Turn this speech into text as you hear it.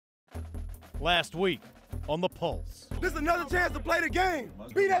Last week on The Pulse. This is another chance to play the game.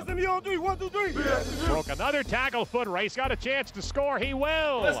 Beat SMU on 3. 1, 2, 3. Broke another tackle foot race. Got a chance to score. He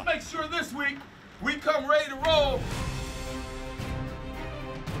will. Let's make sure this week we come ready to roll.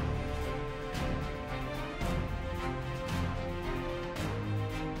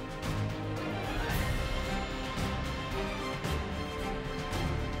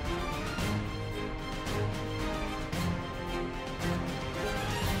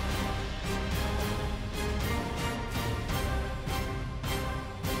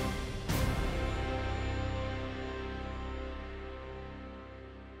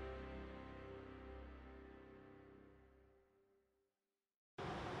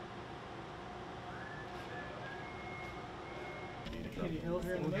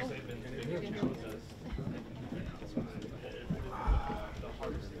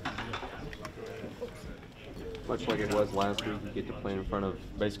 Much like it was last week, you get to play in front of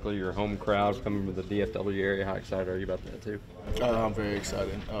basically your home crowd coming from the DFW area. How excited are you about that too? I'm very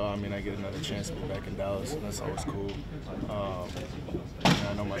excited. I mean, I get another chance to be back in Dallas, and that's always cool.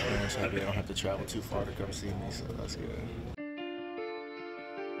 I know my parents happy. I don't have to travel too far to come see me, so that's good.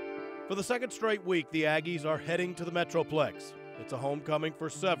 For the second straight week, the Aggies are heading to the Metroplex. It's a homecoming for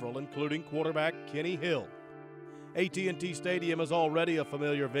several, including quarterback Kenny Hill. AT&T Stadium is already a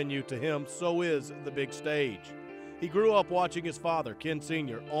familiar venue to him, so is the big stage. He grew up watching his father, Ken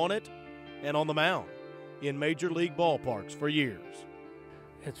Sr., on it and on the mound in major league ballparks for years.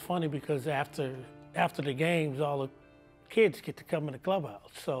 It's funny because after the games, all the kids get to come in the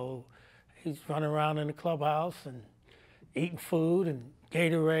clubhouse. So he's running around in the clubhouse and eating food and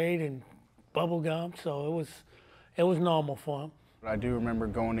Gatorade and bubble gum. So it was normal for him. I do remember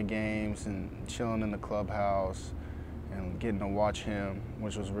going to games and chilling in the clubhouse and getting to watch him,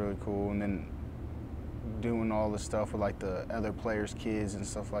 which was really cool. And then doing all the stuff with like the other players' kids and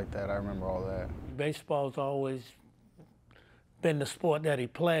stuff like that. I remember all that. Baseball's always been the sport that he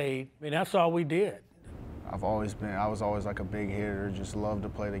played. I mean, that's all we did. I was always like a big hitter, just loved to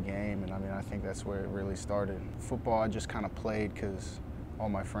play the game. And I mean, I think that's where it really started. Football, I just kind of played because all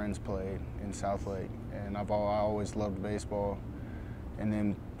my friends played in Southlake. And I always loved baseball. And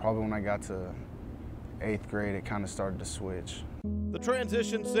then probably when I got to 8th grade, it kind of started to switch. The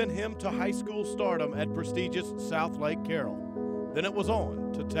transition sent him to high school stardom at prestigious Southlake Carroll. Then it was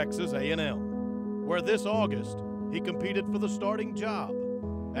on to Texas A&M, where this August he competed for the starting job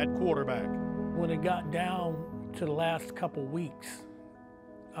at quarterback. When it got down to the last couple weeks,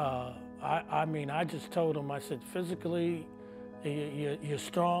 I just told him, I said, physically, you're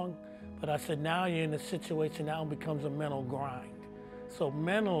strong, but I said, now you're in a situation now it becomes a mental grind. So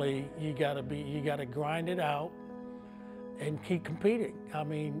mentally, you gotta grind it out and keep competing. I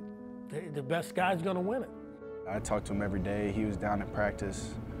mean, the best guy's gonna win it. I talked to him every day. He was down at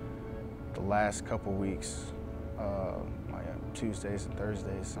practice the last couple weeks, like Tuesdays and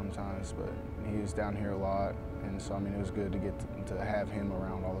Thursdays sometimes, but he was down here a lot. And so, I mean, it was good to get to have him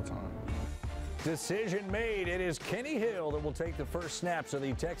around all the time. Decision made. It is Kenny Hill that will take the first snaps of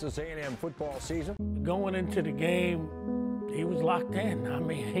the Texas A&M football season. Going into the game, he was locked in. I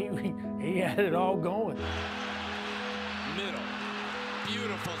mean, he had it all going. Middle,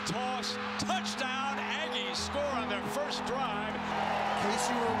 beautiful toss, touchdown. Aggies score on their first drive. In case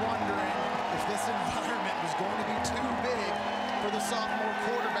you were wondering if this environment was going to be too big for the sophomore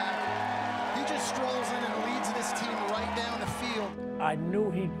quarterback, he just strolls in and leads this team right down the field. I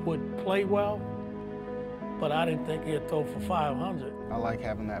knew he would play well, but I didn't think he'd throw for 500. I like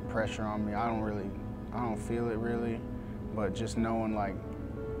having that pressure on me. I don't feel it really, but just knowing like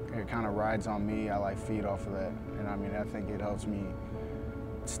it kind of rides on me, I like feed off of that. And I mean, I think it helps me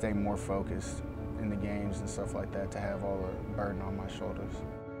stay more focused in the games and stuff like that, to have all the burden on my shoulders.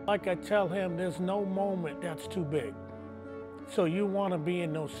 Like I tell him, there's no moment that's too big. So you want to be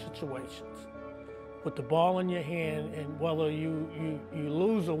in those situations with the ball in your hand, and whether you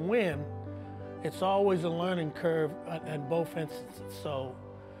lose or win, it's always a learning curve in both instances. So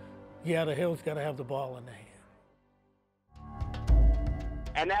yeah, the Hill's got to have the ball in their hand.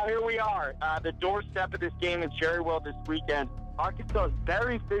 And now here we are, the doorstep of this game in Cherrywell this weekend. Arkansas is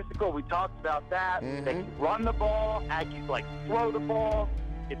very physical. We talked about that. They can run the ball. Aggies like throw the ball.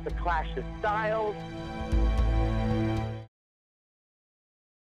 It's a clash of styles.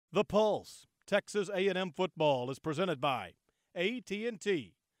 The Pulse, Texas A&M Football, is presented by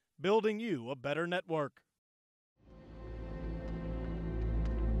AT&T, building you a better network.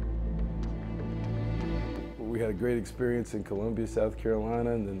 We had a great experience in Columbia, South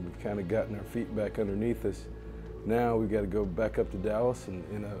Carolina, and then we've kind of gotten our feet back underneath us. Now we got to go back up to Dallas and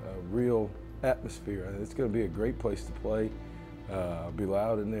in a real atmosphere. It's going to be a great place to play. be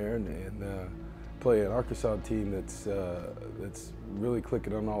loud in there and play an Arkansas team that's really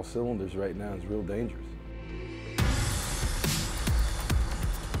clicking on all cylinders right now. Is real dangerous.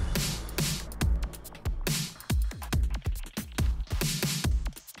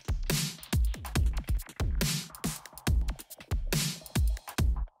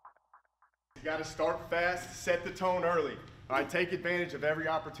 You got to start fast, set the tone early. All right, take advantage of every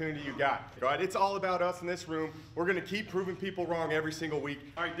opportunity you got. All right, it's all about us in this room. We're going to keep proving people wrong every single week.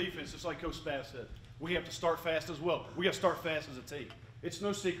 All right, defense, just like Coach Spath said, we have to start fast as well. We got to start fast as a team. It's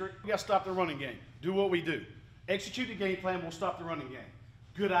no secret. We got to stop the running game. Do what we do. Execute the game plan, we'll stop the running game.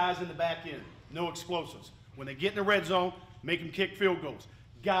 Good eyes in the back end, no explosives. When they get in the red zone, make them kick field goals.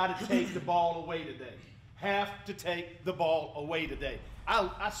 Got to take the ball away today. Have to take the ball away today.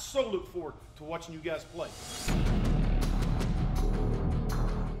 I so look forward to watching you guys play.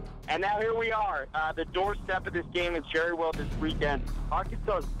 And now here we are, the doorstep of this game in Cherrywell this weekend.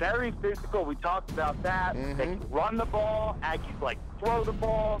 Arkansas is very physical. We talked about that. They can run the ball. Aggies like throw the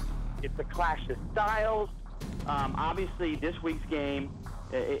ball. It's a clash of styles. Obviously, this week's game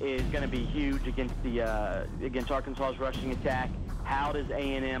is going to be huge against Arkansas's rushing attack. How does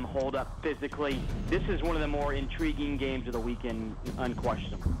A&M hold up physically? This is one of the more intriguing games of the weekend,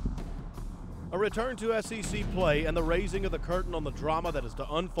 unquestionably. A return to SEC play and the raising of the curtain on the drama that is to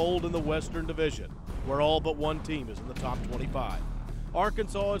unfold in the Western Division, where all but one team is in the top 25.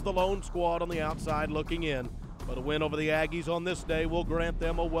 Arkansas is the lone squad on the outside looking in, but a win over the Aggies on this day will grant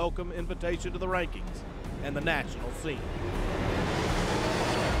them a welcome invitation to the rankings and the national scene.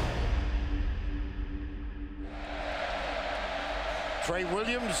 Trey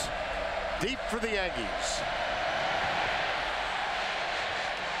Williams deep for the Aggies.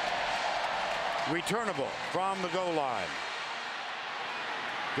 Returnable from the goal line.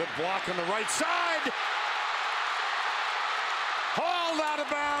 Good block on the right side. Hauled out of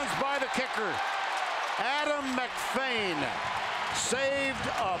bounds by the kicker. Adam McFain saved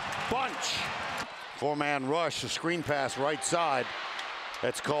a bunch. Four-man rush, a screen pass right side.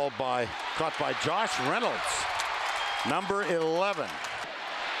 That's caught by Josh Reynolds. Number 11.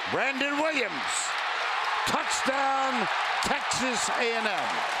 Brandon Williams. Touchdown, Texas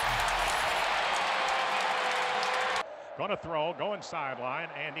A&M. Going to throw, going sideline,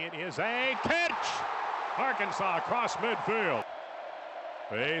 and it is a catch. Arkansas across midfield.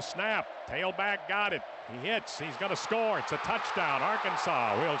 A snap, tailback got it. He hits, he's going to score. It's a touchdown.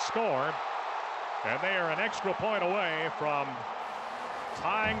 Arkansas will score. And they are an extra point away from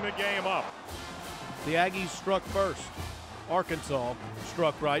tying the game up. The Aggies struck first. Arkansas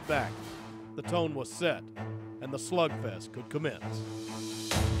struck right back. The tone was set, and the slugfest could commence.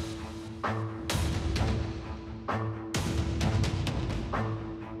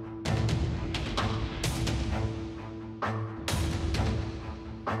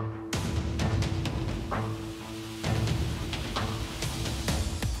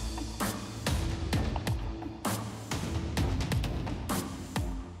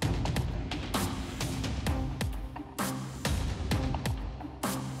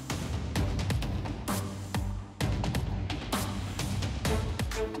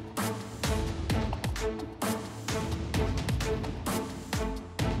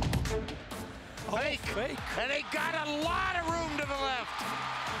 Fake. And they got a lot of room to the left.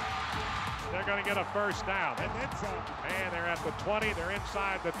 They're going to get a first down. And they're at the 20. They're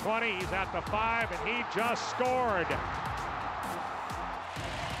inside the 20. He's at the 5, and he just scored.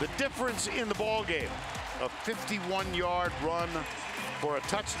 The difference in the ball game, a 51-yard run for a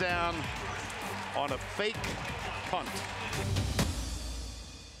touchdown on a fake punt.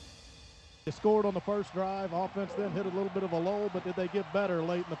 They scored on the first drive. Offense then hit a little bit of a lull, but did they get better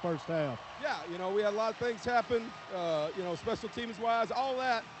late in the first half? Yeah, you know, we had a lot of things happen, you know, special teams-wise, all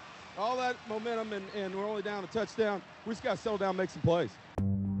that momentum, and we're only down a touchdown. We just got to settle down and make some plays.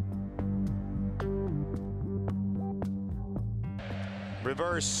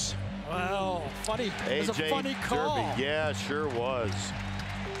 Reverse. Well, funny. It was a funny call. Derby. Yeah, sure was.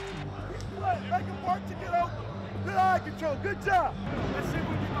 Make him work to get open. Good eye control. Good job. Let's see if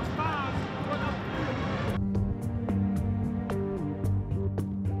we get those fouls.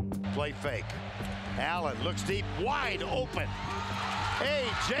 Play fake. Allen looks deep, wide open.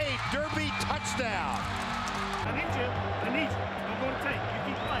 A.J. Derby touchdown. I need you. I'm going to take. You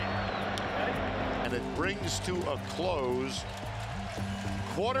keep playing. Okay? And it brings to a close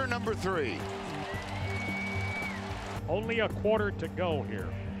quarter number 3. Only a quarter to go here.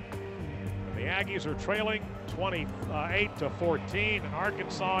 The Aggies are trailing 28-14.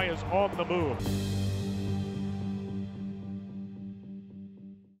 Arkansas is on the move.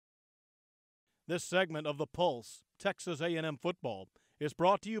 This segment of The Pulse, Texas A&M Football, is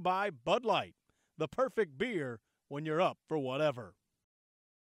brought to you by Bud Light, the perfect beer when you're up for whatever.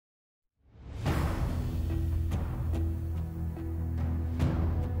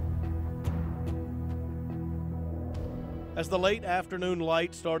 As the late afternoon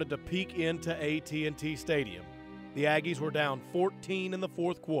light started to peek into A&T Stadium, the Aggies were down 14 in the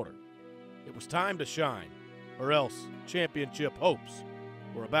fourth quarter. It was time to shine, or else championship hopes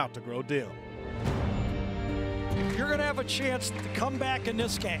were about to grow dim. If you're going to have a chance to come back in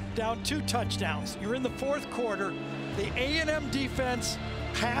this game, down 2 touchdowns, you're in the fourth quarter, the A&M defense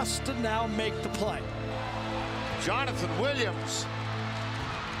has to now make the play. Jonathan Williams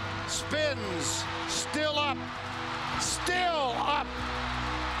spins, still up,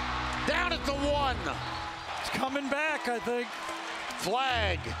 down at the 1. It's coming back, I think.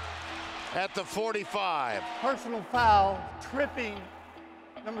 Flag at the 45. Personal foul, tripping,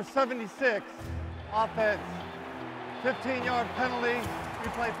 number 76, offense. 15-yard penalty,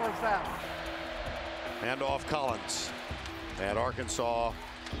 replay first down. Hand off Collins, and Arkansas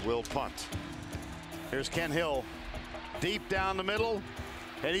will punt. Here's Ken Hill, deep down the middle,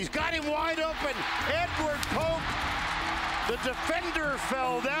 and he's got him wide open. Edward Pope, the defender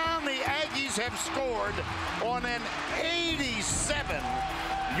fell down. The Aggies have scored on an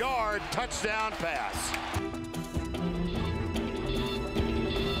 87-yard touchdown pass.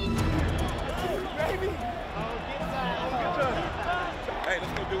 Hey,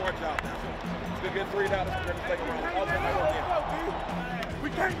 let's go do our job now. Let's go get 3 down. Let's go take them around. We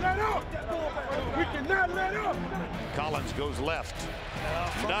can't let up. We cannot let up. Collins goes left.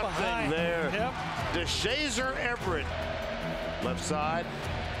 Nothing behind. there. Yep. DeShazer Everett, left side.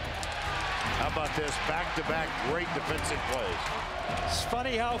 How about this? Back-to-back great defensive plays. It's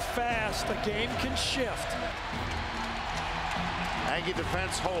funny how fast the game can shift. Aggie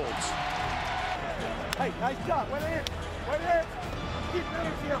defense holds. Hey, nice job. Wait there. Wait there. Keep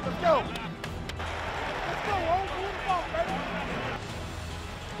energy up. Let's go. Let's go, Old. Move the ball, baby.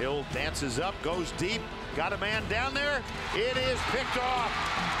 Hill dances up, goes deep. Got a man down there. It is picked off.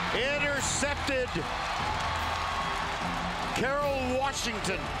 Intercepted. Carroll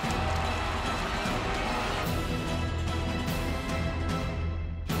Washington.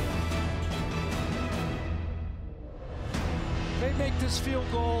 They make this field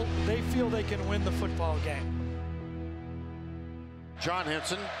goal, they feel they can win the football game. John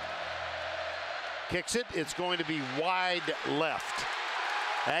Henson kicks it. It's going to be wide left.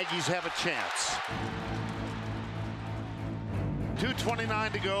 Aggies have a chance.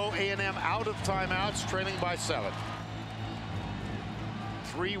 2:29 to go. A&M out of timeouts, trailing by 7.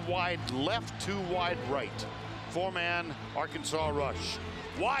 3 wide left, 2 wide right. 4-man Arkansas rush.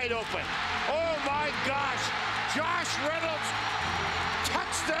 Wide open. Oh my gosh. Josh Reynolds.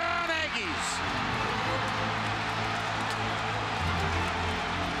 Touchdown Aggies.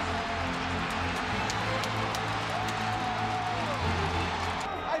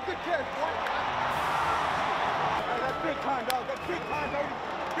 Hey, good catch, boy. Hey, that's big time, dog. That's big time, baby.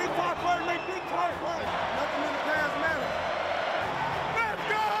 Big time play, make big time play. Nothing in the past matters. Let's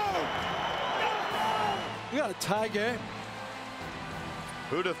go! We got a tie game.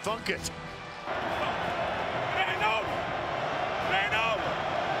 Who'd have thunk it? Man over. Man over.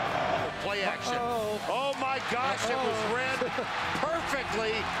 Play action. Oh my gosh, it was read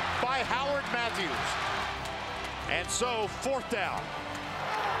perfectly by Howard Matthews. And so, 4th down.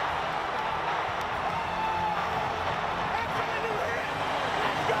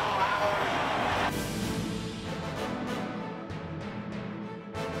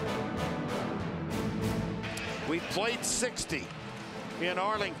 We played 60 in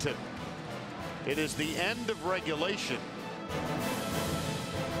Arlington. It is the end of regulation.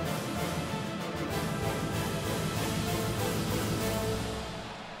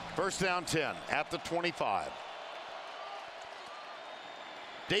 First down 10 at the 25.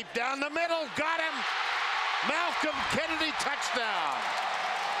 Deep down the middle, got him. Malcolm Kennedy, touchdown.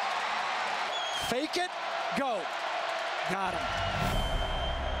 Fake it, go. Got him.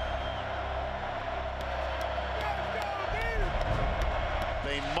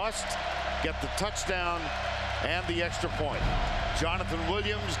 They must get the touchdown and the extra point. Jonathan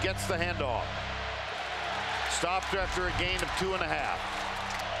Williams gets the handoff. Stopped after a gain of 2.5.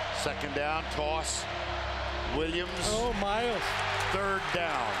 Second down, toss. Williams. Oh, Miles. 3rd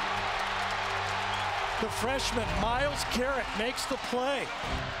down. The freshman, Miles Garrett, makes the play.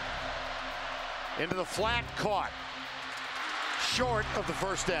 Into the flat, caught. Short of the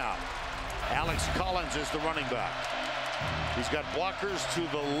first down. Alex Collins is the running back. He's got blockers to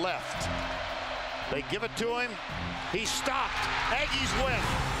the left. They give it to him. He stopped. Aggies win.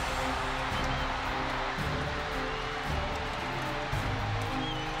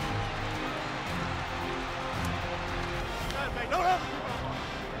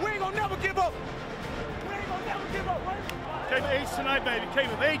 give up. We ain't gonna never give up, right? Came of age tonight, baby. Came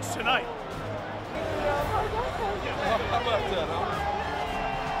of age tonight. How about that, huh?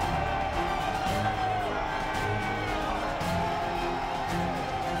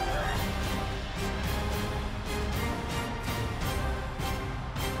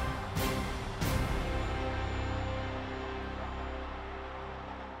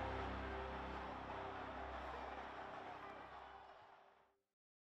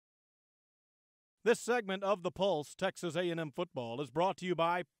 This segment of The Pulse, Texas A&M Football, is brought to you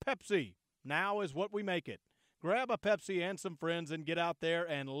by Pepsi. Now is what we make it. Grab a Pepsi and some friends and get out there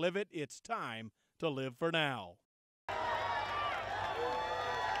and live it. It's time to live for now.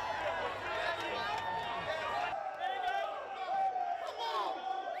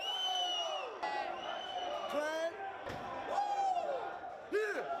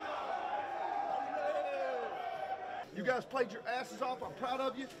 You guys played your asses off. I'm proud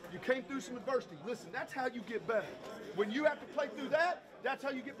of you. You came through some adversity. Listen, that's how you get better. When you have to play through that, that's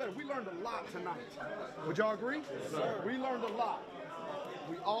how you get better. We learned a lot tonight. Would y'all agree? Yes, sir. We learned a lot.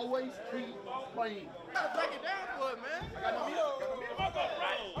 We always keep playing. Gotta break it down for it, man. I got no meat.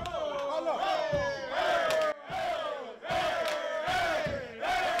 Hold on.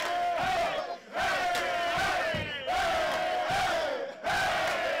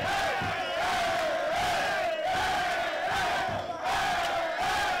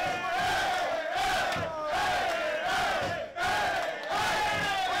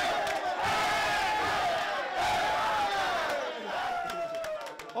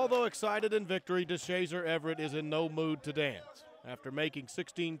 Although excited in victory, DeShazer Everett is in no mood to dance. After making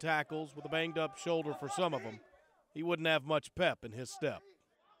 16 tackles with a banged-up shoulder for some of them, he wouldn't have much pep in his step.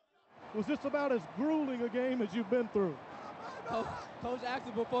 Was this about as grueling a game as you've been through? Coach asked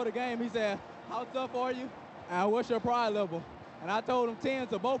me before the game, he said, how tough are you and what's your pride level? And I told him 10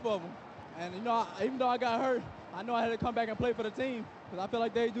 to both of them. And, you know, even though I got hurt, I know I had to come back and play for the team because I feel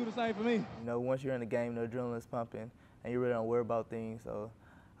like they do the same for me. You know, once you're in the game, the adrenaline's pumping and you really don't worry about things. So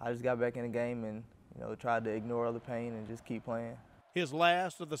I just got back in the game and, you know, tried to ignore all the pain and just keep playing. His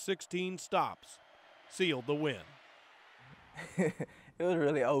last of the 16 stops sealed the win. It was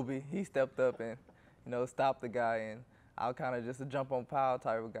really Obi. He stepped up and, you know, stopped the guy, and I was kind of just a jump on pile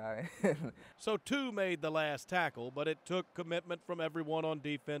type of guy. So two made the last tackle, but it took commitment from everyone on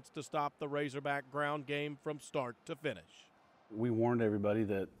defense to stop the Razorback ground game from start to finish. We warned everybody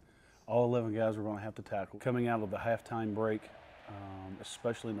that all 11 guys were going to have to tackle. Coming out of the halftime break,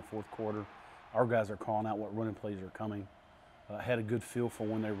 especially in the fourth quarter, our guys are calling out what running plays are coming. Had a good feel for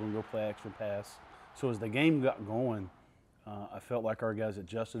when they were going to go play extra pass. So as the game got going, I felt like our guys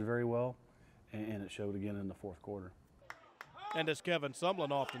adjusted very well, and it showed again in the fourth quarter. And as Kevin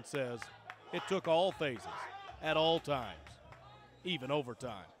Sumlin often says, it took all phases, at all times, even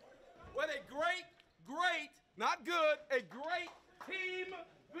overtime. What a great, not good, a great team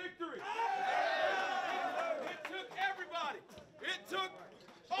victory. It took everybody. It took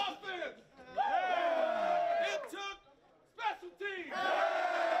offense. It took special teams.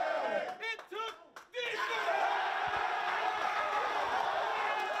 It took defense.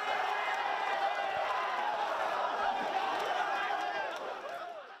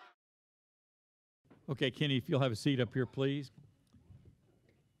 Okay, Kenny, if you'll have a seat up here, please.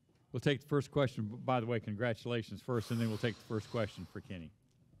 We'll take the first question. By the way, congratulations first, and then we'll take the first question for Kenny.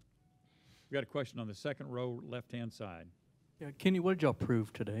 We got a question on the second row, left-hand side. Yeah, Kenny, what did y'all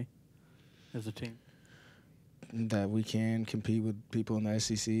prove today as a team? That we can compete with people in the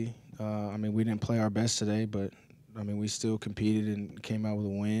SEC. I mean, we didn't play our best today, but, I mean, we still competed and came out with a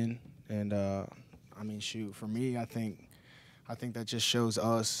win. And, I mean, shoot, for me, I think that just shows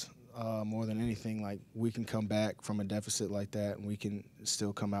us more than anything, like, we can come back from a deficit like that and we can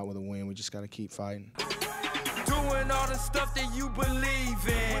still come out with a win. We just got to keep fighting. Doing all the stuff that you believe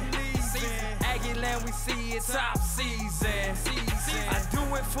in. Aggieland, we see it top season. I do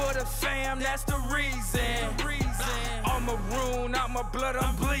it for the fam, that's the reason. I'm maroon, out my blood,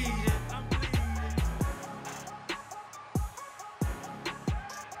 I'm bleeding.